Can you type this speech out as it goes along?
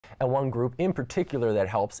And one group in particular that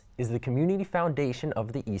helps is the Community Foundation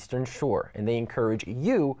of the Eastern Shore, and they encourage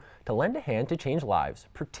you to lend a hand to change lives,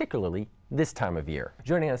 particularly this time of year.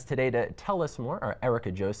 Joining us today to tell us more are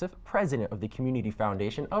Erica Joseph, President of the Community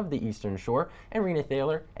Foundation of the Eastern Shore, and Rena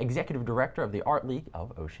Thaler, Executive Director of the Art League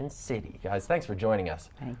of Ocean City. Guys, thanks for joining us.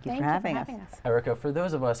 Thank you for having us. Erica, for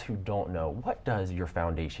those of us who don't know, what does your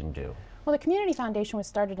foundation do? Well, the Community Foundation was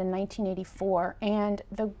started in 1984, and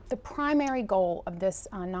the primary goal of this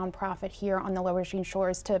nonprofit here on the Lower Eastern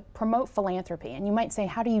Shore is to promote philanthropy. And you might say,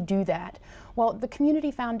 how do you do that? Well, the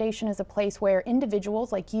Community Foundation is a place where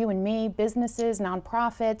individuals like you and me, businesses,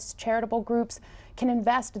 nonprofits, charitable groups can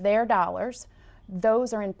invest their dollars.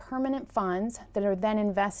 Those are in permanent funds that are then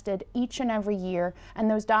invested each and every year, and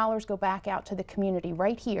those dollars go back out to the community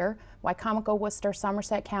right here, Wicomico, Worcester,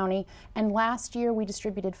 Somerset County. And last year we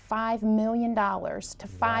distributed $5 million to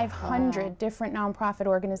 500 different nonprofit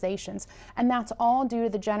organizations. And that's all due to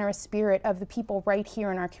the generous spirit of the people right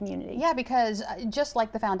here in our community. Yeah, because just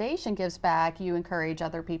like the foundation gives back, you encourage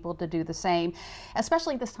other people to do the same,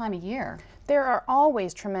 especially this time of year. There are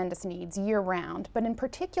always tremendous needs year-round, but in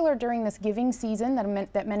particular during this giving season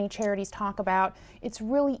that many charities talk about, it's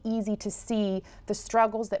really easy to see the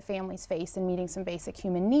struggles that families face in meeting some basic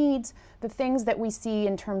human needs, the things that we see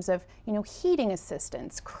in terms of, heating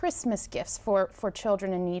assistance, Christmas gifts for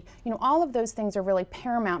children in need. All of those things are really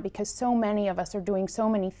paramount because so many of us are doing so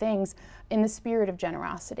many things in the spirit of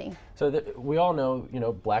generosity. So we all know,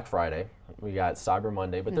 Black Friday, we got Cyber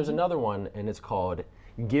Monday, but there's another one, and it's called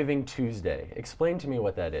Giving Tuesday. Explain to me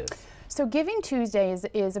what that is. So Giving Tuesday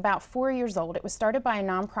is about 4 years old. It was started by a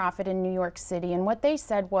nonprofit in New York City, and what they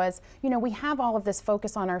said was, we have all of this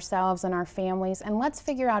focus on ourselves and our families, and let's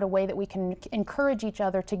figure out a way that we can encourage each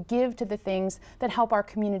other to give to the things that help our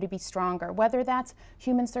community be stronger, whether that's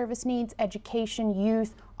human service needs, education,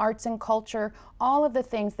 youth, arts and culture, all of the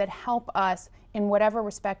things that help us in whatever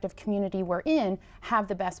respective community we're in, have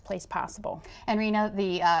the best place possible. And Rena,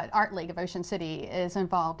 the Art League of Ocean City is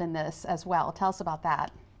involved in this as well. Tell us about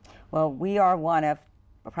that. Well, we are one of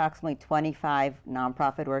approximately 25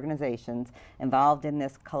 nonprofit organizations involved in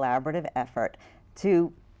this collaborative effort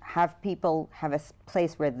to have people have a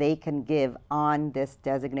place where they can give on this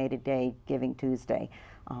designated day, Giving Tuesday.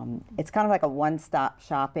 It's kind of like a one-stop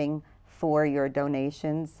shopping for your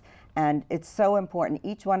donations. And it's so important.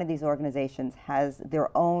 Each one of these organizations has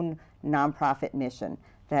their own nonprofit mission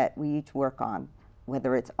that we each work on,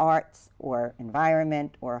 whether it's arts or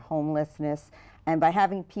environment or homelessness. And by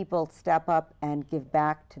having people step up and give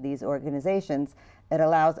back to these organizations, it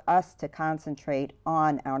allows us to concentrate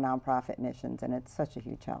on our nonprofit missions, and it's such a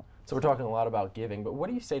huge help. So we're talking a lot about giving, but what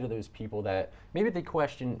do you say to those people that maybe they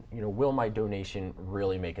question, will my donation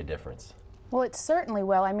really make a difference? Well, it certainly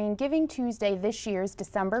will. I mean, Giving Tuesday this year is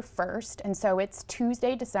December 1st, and so it's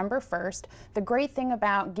Tuesday, December 1st. The great thing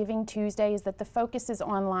about Giving Tuesday is that the focus is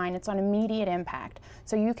online. It's on immediate impact.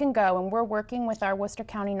 So you can go, and we're working with our Worcester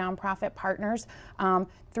County nonprofit partners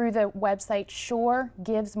through the website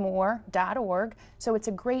ShoreGivesMore.org. So it's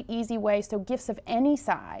a great, easy way. So gifts of any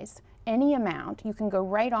size, any amount, you can go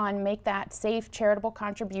right on, make that safe charitable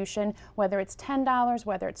contribution, whether it's $10,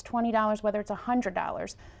 whether it's $20, whether it's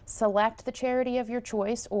 $100. Select the charity of your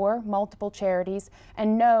choice or multiple charities,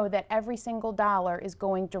 and know that every single dollar is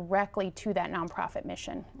going directly to that nonprofit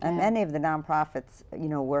mission. And many of the nonprofits,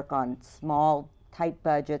 work on small, tight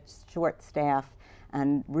budgets, short staff,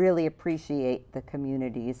 and really appreciate the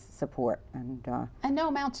community's support. And no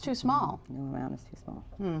amount's too small. No amount is too small.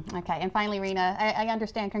 Okay, and finally, Rena, I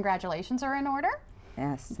understand congratulations are in order?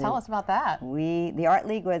 Yes. Tell us about that. The Art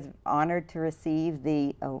League was honored to receive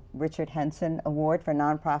the Richard Henson Award for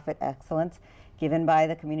Nonprofit Excellence given by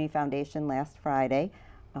the Community Foundation last Friday.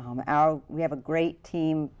 We have a great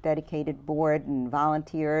team, dedicated board and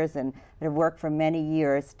volunteers, and that have worked for many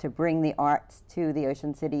years to bring the arts to the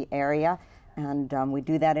Ocean City area. And we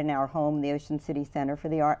do that in our home, the Ocean City Center for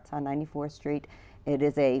the Arts on 94th Street. It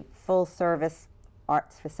is a full-service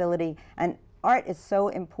arts facility, and art is so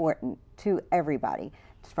important to everybody,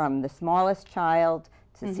 from the smallest child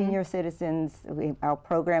to senior citizens. Our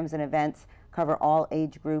programs and events cover all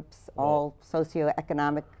age groups, all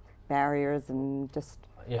socioeconomic barriers, and just...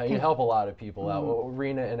 Yeah, you help a lot of people out. Well,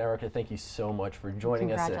 Rena and Erica, thank you so much for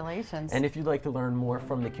joining us. Congratulations. And if you'd like to learn more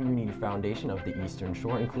from the Community Foundation of the Eastern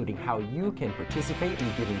Shore, including how you can participate in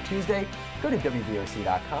Giving Tuesday, go to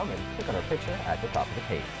WVOC.com and click on our picture at the top of the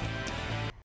page.